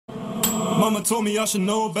Mama told me I should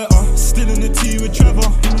know better. Still in the tea with Trevor.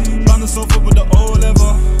 Found myself up with the old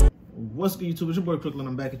lever. What's good, YouTube? It's your boy Crooklyn.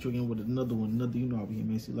 I'm back at you again with another one. You know I'll be here,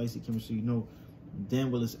 man. See, lights, chemistry, you know. Damn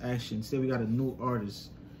well it's action. Today we got a new artist,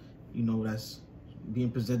 you know, that's being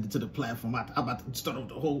presented to the platform. I'm about to start off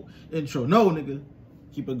the whole intro. No, nigga.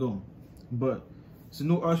 Keep it going. But it's a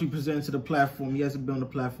new artist we presented to the platform. He hasn't been on the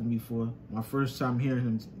platform before. My first time hearing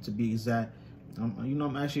him, to be exact. You know,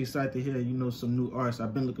 I'm actually excited to hear, you know, some new artists.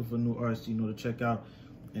 I've been looking for new artists, you know, to check out.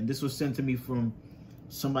 And this was sent to me from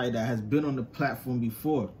somebody that has been on the platform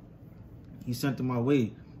before. He sent it my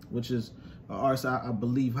way, which is an artist I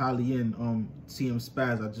believe highly in, TM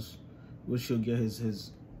Spazz. I just wish he'll get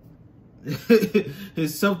his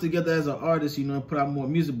self together as an artist, you know, and put out more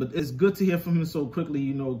music. But it's good to hear from him so quickly,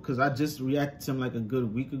 you know, because I just reacted to him like a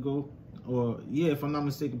good week ago. Or, yeah, if I'm not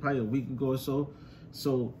mistaken, probably a week ago or so.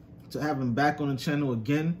 So to have him back on the channel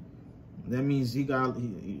again, that means I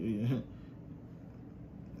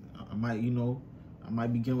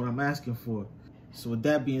might be getting what I'm asking for. So with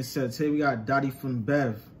that being said, today we got Dotty from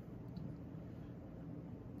Bev.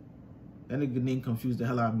 That nigga name confused the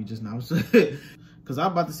hell out of me just now. Because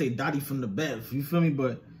I'm about to say Dotty from the Bev, you feel me?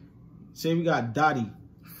 But today we got Dotty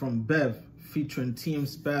from Bev featuring TM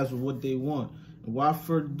Spazz with What They Want. And without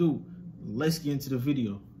further ado, let's get into the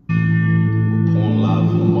video. On live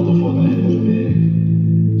from the motherfucking head,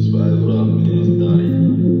 man. Spazz, what up, man? It's Dotty.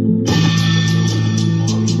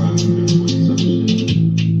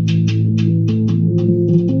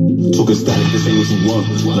 Static, this ain't what you want.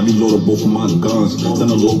 Let me load up both of my guns.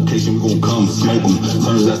 Send a location, we gon' come smoke them.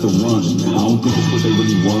 Turn his ass to run. I don't think it's what they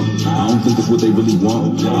really want. I don't think it's what they really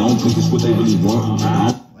want. I don't think it's what they really want.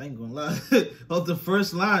 I ain't gonna lie. Oh, the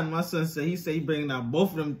first line, my son said, he bringing out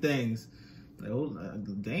both of them things. Like, oh,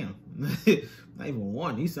 damn. Not even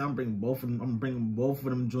one. He said, I'm bringing both of them. I'm bringing both of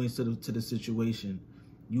them joints to the situation.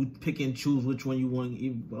 You pick and choose which one you want.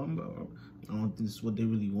 I don't think this is what they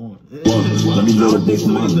really want. Let me load up both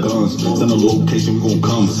of my guns. Send a location, we gon'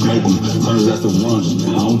 come smoke them. Turn his ass to run.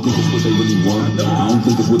 I don't think it's what they really want. I don't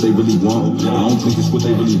think it's what they really want. I don't think it's what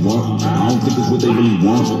they really want. I don't think it's what they really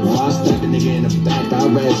want. I stab a nigga in the back.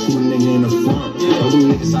 I'd rather shoot a nigga in the front. Other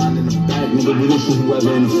niggas signed in the back, nigga. We gon' shoot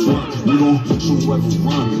whoever in the front. We gon' shoot whoever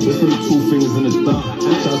run. Let's put the 2 fingers in the thumb.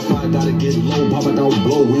 Shots fired, gotta get low. Pop it out,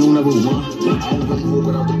 blow. We don't ever run. I don't really walk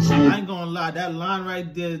without the train. I ain't gonna lie, that line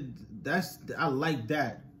right there, I like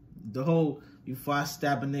that. The whole, before I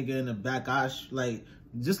stab a nigga in the back,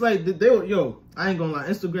 just like they were, yo, I ain't gonna lie,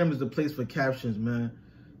 Instagram is the place for captions, man.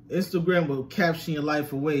 Instagram will caption your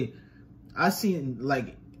life away. I seen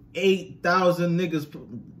like 8,000 niggas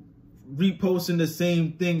reposting the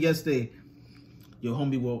same thing yesterday. Your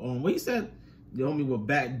homie will, what he said? Your homie will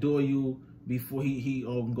backdoor you before he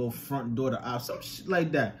go front door to off, some shit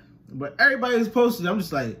like that. But everybody's posting, I'm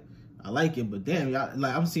just like, I like it, but damn, y'all,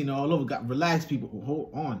 like, I'm seeing it all over. Got relaxed people. Hold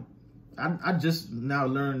on. I just now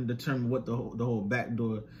learned the term what the whole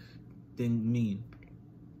backdoor thing mean.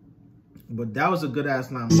 But that was a good ass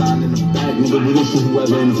line. Sign in the back, nigga, we gon' shoot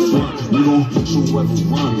whoever in the front. We gon' shoot whoever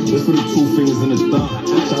run. Let's put the 2 fingers in the thumb.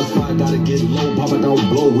 Shots fired, gotta get low. Pop it out,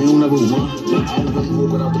 blow. We don't ever run. I don't really walk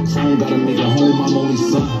without the phone. Gotta make it home, my only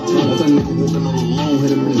son. That's that nigga walking all alone. Hit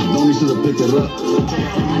him in his dome, he should've picked it up.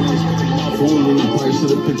 My phone ring, probably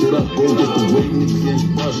should've picked it up. Go against the weight, niggas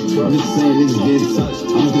getting brushed. I'm just saying, niggas getting touched.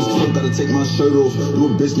 I'm just told, gotta take my shirt off. You a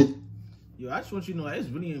bitch, nigga. Yo, I just want you to know, it's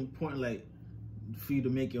really important, like, for you to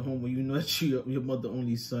make it home when you know that your mother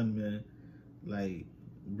only son, man. Like,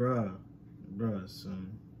 bruh,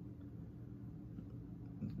 son.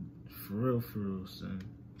 For real, son.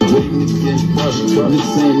 Niggas getting brushed. I'm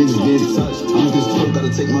just saying, niggas getting touched. I'm just told,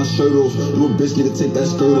 gotta take my shirt off. You a bitch, nigga, take that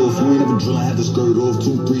skirt off. You ain't never drill, I had the skirt off.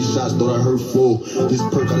 2, 3 shots, thought I heard 4. This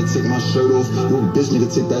perk, gotta take my shirt off. You a bitch, nigga,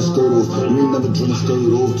 take that skirt off. You ain't never drill a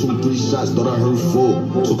skirt off. 2, 3 shots, thought I heard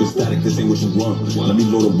 4. Talking static, this ain't what you want. Let me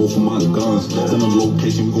load up both of my guns. Send a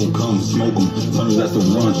location, we gon' come smoke them. Turn his ass to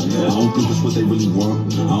run. I don't think it's what they really want.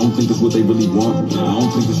 I don't think it's what they really want. I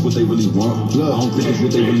don't think it's what they really want. I don't think it's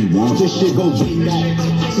what they really want. This shit gon' get back.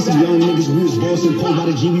 See some young niggas, we was bossing, pulled by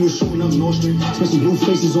the G, we was shooting up Nordstrom. Spent some blue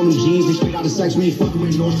faces on them jeans, they straight out of Saks, we ain't fucking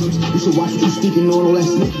with Nordstroms. You should watch what you speaking on, all that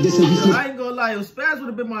slick, this and this. I ain't gonna lie, yo, Spazz would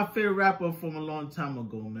have been my favorite rapper from a long time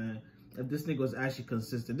ago, man. If this nigga was actually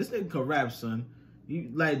consistent. This nigga could rap, son.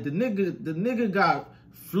 Like, the nigga got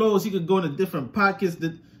flows, he could go into different pockets.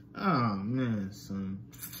 Oh, man, son.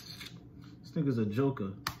 This nigga's a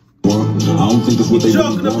joker. I don't think it's what they really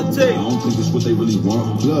Choking up want. the tape. I don't think it's what they really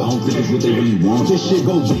want. I don't think it's what they really want. This shit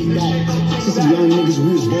go way back. Since some young niggas,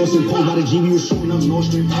 we was bossing. Pulled by the G, we was shooting up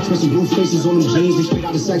Nordstrom. Spent some blue faces on them jeans. And straight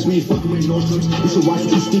out of sex, we ain't fucking with Nordstroms. You should watch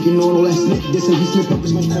what you speaking on. All that snip, this and he slip up,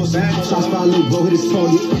 it's gon' cost him. Shots by a little bro, hit his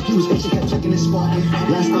target. He was patient, kept checking his sparking.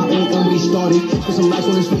 Last time ain't done when he started. Put some lights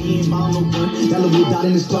on his feet, he ain't buying no gun. That little dot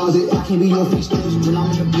in his closet. I can't be your face stirs when I'm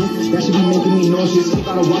in the booth. That should be making me nauseous. He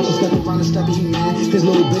gotta watch him step around the step and he mad. His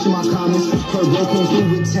little bitch in my comments. Her bro came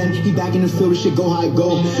through with 10. He back in the field, this shit go how it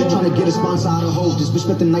go. Trying to get a sponsor out of hoes. This bitch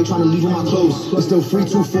spent the night trying to leave with my clothes. But still free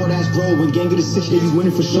 2-4, that's bro. When gang get a 6, they be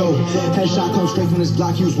winning for show. Headshot comes straight from his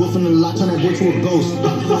Glock. He was wolfing the lot, turn that boy to a ghost.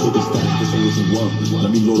 So this that, this one isn't one.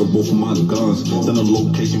 Let me load up both of my guns. Send a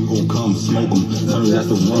location, we gon' come, smoke them. Tell me that's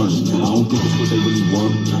the run. I don't think it's what they really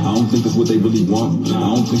want. I don't think it's what they really want. I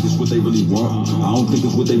don't think it's what they really want. I don't think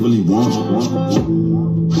it's what they really want.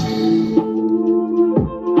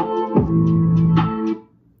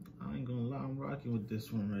 With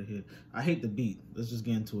this one right here. I hate the beat. Let's just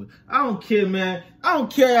get into it. I don't care, man. I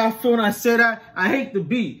don't care how I feel when I say that. I hate the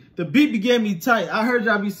beat. The beat be getting me tight. I heard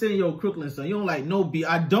y'all be saying, yo, Crooklyn, son, you don't like no beat.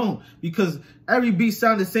 I don't, because every beat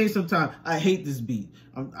sound the same sometimes. I hate this beat.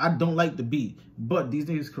 I don't like the beat. But these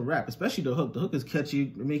niggas can rap, especially the hook. The hook is catchy.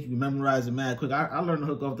 It make you memorize it mad quick. I learned the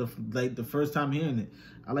hook off the first time hearing it.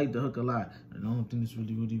 I like the hook a lot. And I don't think this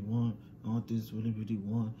really want. I don't think this really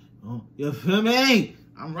want. You feel me?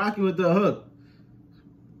 I'm rocking with the hook.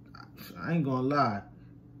 I ain't gonna lie,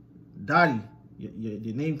 Dotty,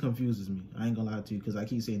 your name confuses me. I ain't gonna lie to you, because I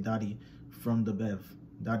keep saying Dotty from the Bev,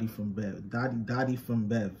 Dotty from Bev, Dotty from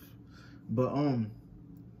Bev. But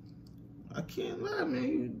I can't lie,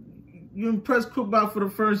 man. You impressed Crooklyn for the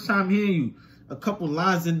first time hearing you. A couple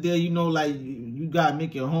lines in there, you know, like you gotta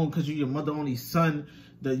make it home because you're your mother only son.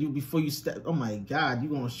 That you before you step. Oh my God, you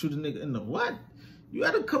gonna shoot a nigga in the what? You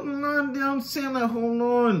had a couple lines there. I'm saying like, hold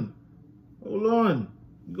on.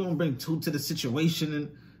 You gonna bring 2 to the situation, and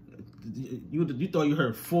you thought you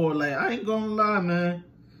heard 4. Like, I ain't gonna lie, man.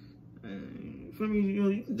 For me,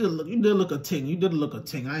 you did look a ting. You did look a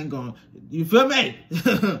ting. I ain't gonna. You feel me?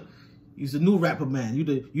 You's the new rapper man. You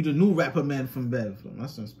the new rapper man from Bev. My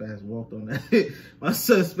son Spazz walked on that. My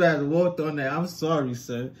son Spazz walked on that. I'm sorry,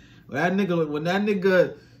 sir. When that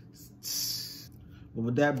nigga. But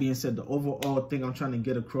with that being said, the overall thing I'm trying to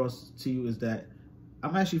get across to you is that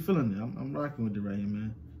I'm actually feeling it. I'm rocking with it right here,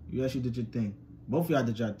 man. You actually did your thing. Both of y'all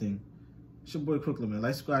did your thing. It's your boy Crooklyn, man.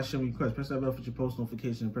 Like, subscribe, share me requests. Press that bell for your post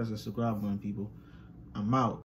notification and press that subscribe button, people. I'm out.